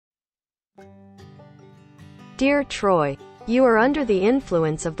Dear Troy, you are under the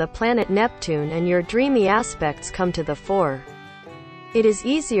influence of the planet Neptune and your dreamy aspects come to the fore. It is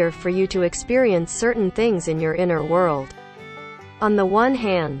easier for you to experience certain things in your inner world. On the one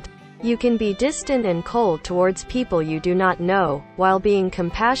hand, you can be distant and cold towards people you do not know, while being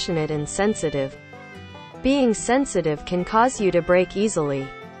compassionate and sensitive. Being sensitive can cause you to break easily.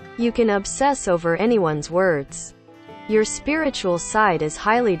 You can obsess over anyone's words. Your spiritual side is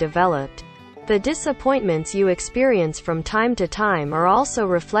highly developed. The disappointments you experience from time to time are also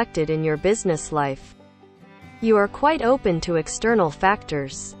reflected in your business life. You are quite open to external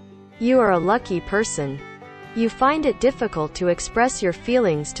factors. You are a lucky person. You find it difficult to express your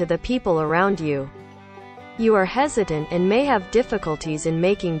feelings to the people around you. You are hesitant and may have difficulties in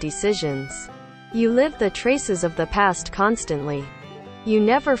making decisions. You live the traces of the past constantly. You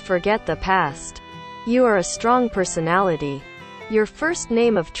never forget the past. You are a strong personality. Your first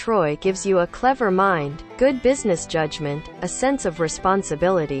name of Troy gives you a clever mind, good business judgment, a sense of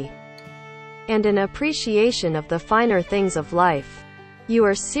responsibility, and an appreciation of the finer things of life. You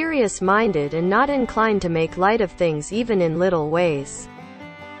are serious-minded and not inclined to make light of things even in little ways.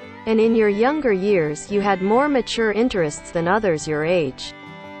 And in your younger years you had more mature interests than others your age.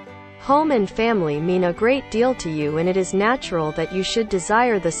 Home and family mean a great deal to you, and it is natural that you should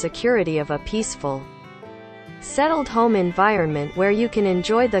desire the security of a peaceful, settled home environment where you can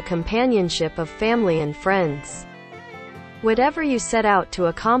enjoy the companionship of family and friends. Whatever you set out to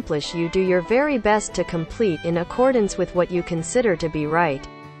accomplish, you do your very best to complete in accordance with what you consider to be right.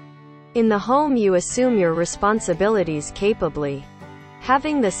 In the home you assume your responsibilities capably,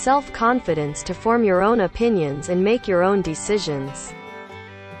 having the self-confidence to form your own opinions and make your own decisions.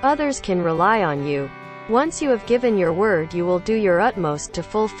 Others can rely on you. Once you have given your word, you will do your utmost to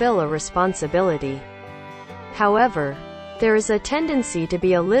fulfill a responsibility. However, there is a tendency to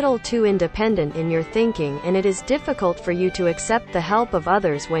be a little too independent in your thinking, and it is difficult for you to accept the help of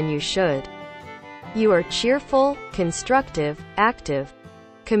others when you should. You are cheerful, constructive, active,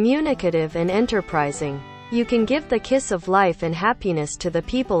 communicative and enterprising. You can give the kiss of life and happiness to the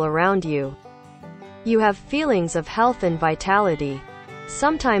people around you. You have feelings of health and vitality.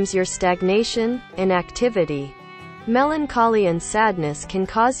 Sometimes your stagnation, inactivity, melancholy and sadness can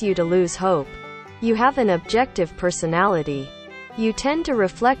cause you to lose hope. You have an objective personality. You tend to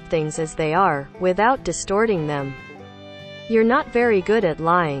reflect things as they are, without distorting them. You're not very good at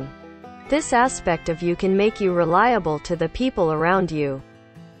lying. This aspect of you can make you reliable to the people around you.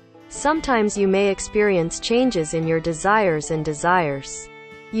 Sometimes you may experience changes in your desires and desires.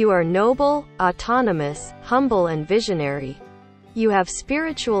 You are noble, autonomous, humble and visionary. You have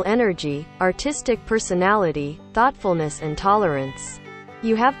spiritual energy, artistic personality, thoughtfulness and tolerance.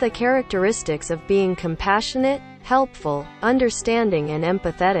 You have the characteristics of being compassionate, helpful, understanding and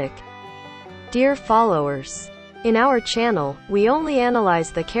empathetic. Dear followers, in our channel, we only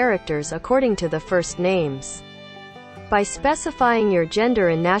analyze the characters according to the first names. By specifying your gender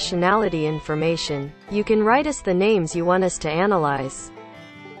and nationality information, you can write us the names you want us to analyze.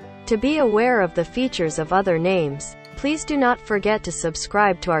 To be aware of the features of other names, please do not forget to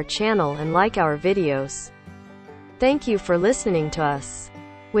subscribe to our channel and like our videos. Thank you for listening to us.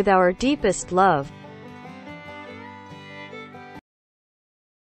 With our deepest love,